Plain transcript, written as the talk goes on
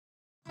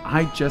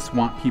I just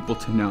want people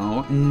to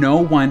know no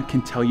one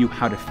can tell you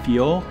how to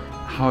feel,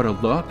 how to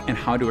look, and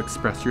how to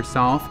express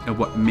yourself, and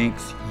what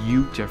makes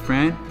you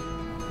different.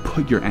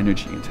 Put your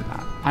energy into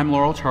that. I'm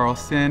Laurel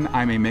Charleston.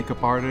 I'm a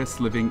makeup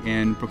artist living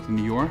in Brooklyn,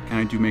 New York, and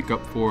I do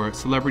makeup for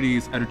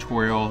celebrities,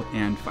 editorial,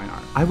 and fine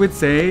art. I would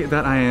say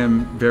that I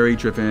am very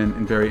driven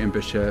and very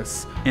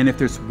ambitious, and if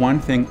there's one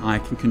thing I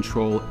can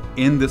control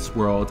in this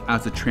world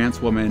as a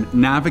trans woman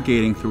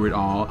navigating through it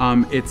all,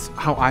 it's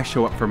how I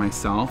show up for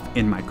myself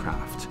in my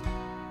craft.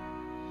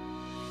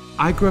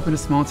 I grew up in a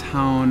small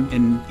town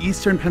in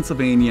eastern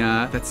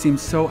Pennsylvania that seemed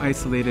so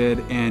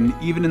isolated, and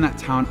even in that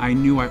town, I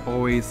knew I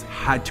always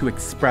had to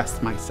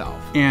express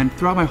myself. And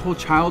throughout my whole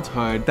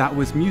childhood, that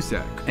was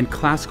music, and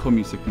classical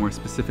music more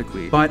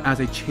specifically. But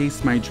as I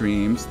chased my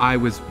dreams, I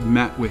was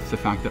met with the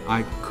fact that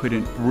I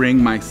couldn't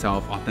bring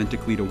myself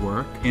authentically to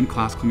work in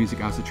classical music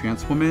as a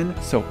trans woman.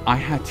 So I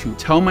had to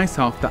tell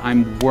myself that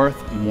I'm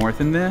worth more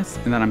than this,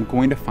 and that I'm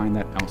going to find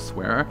that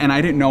elsewhere. And I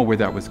didn't know where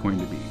that was going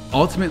to be.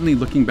 Ultimately,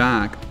 looking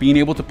back, being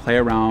able to play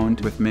around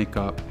with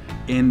makeup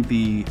in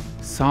the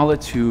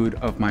solitude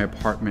of my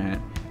apartment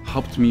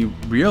helped me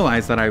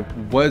realize that I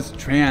was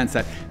trans,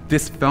 that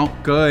this felt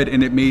good,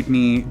 and it made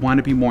me want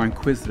to be more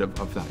inquisitive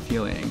of that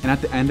feeling. And at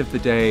the end of the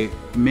day,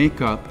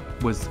 makeup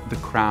was the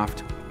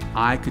craft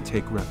I could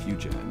take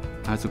refuge in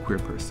as a queer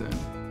person.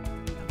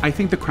 I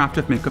think the craft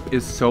of makeup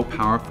is so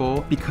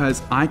powerful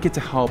because I get to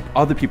help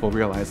other people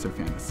realize their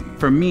fantasy.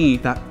 For me,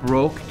 that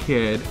broke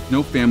kid,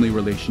 no family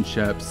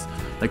relationships,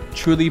 like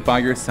truly by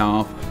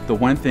yourself, the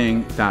one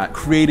thing that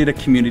created a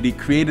community,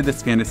 created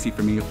this fantasy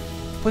for me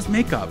was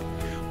makeup.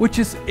 Which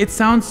is, it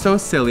sounds so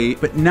silly,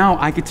 but now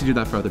I get to do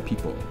that for other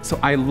people. So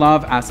I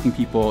love asking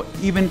people,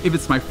 even if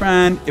it's my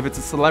friend, if it's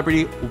a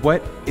celebrity,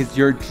 what is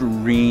your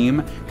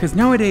dream? Because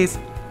nowadays,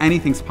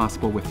 anything's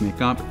possible with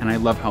makeup, and I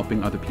love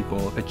helping other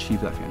people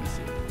achieve that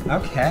fantasy.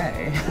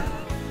 Okay.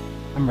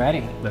 I'm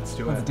ready. Let's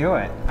do it. Let's do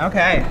it.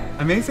 Okay.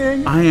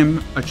 Amazing. I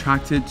am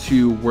attracted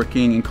to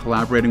working and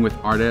collaborating with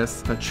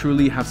artists that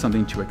truly have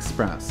something to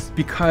express.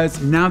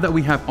 Because now that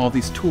we have all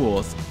these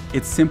tools,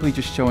 it's simply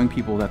just showing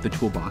people that the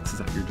toolbox is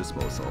at your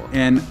disposal.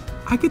 And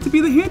I get to be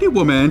the handy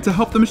woman to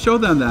help them show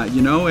them that,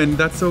 you know? And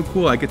that's so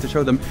cool. I get to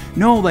show them,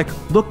 no, like,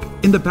 look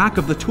in the back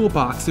of the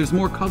toolbox. There's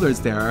more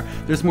colors there.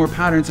 There's more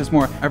patterns. There's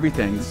more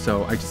everything.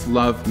 So I just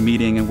love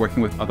meeting and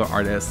working with other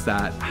artists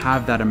that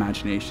have that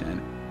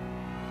imagination.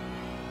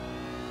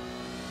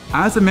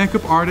 As a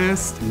makeup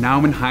artist,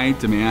 now in high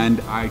demand,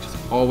 I just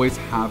always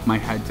have my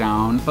head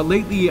down. But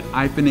lately,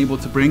 I've been able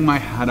to bring my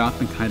head up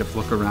and kind of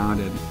look around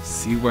and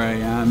see where I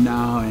am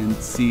now and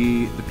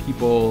see the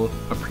people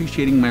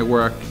appreciating my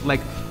work.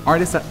 Like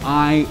artists that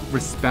I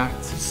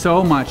respect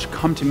so much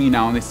come to me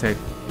now and they say,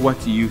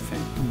 what do you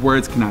think?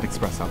 Words cannot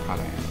express how proud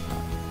I am.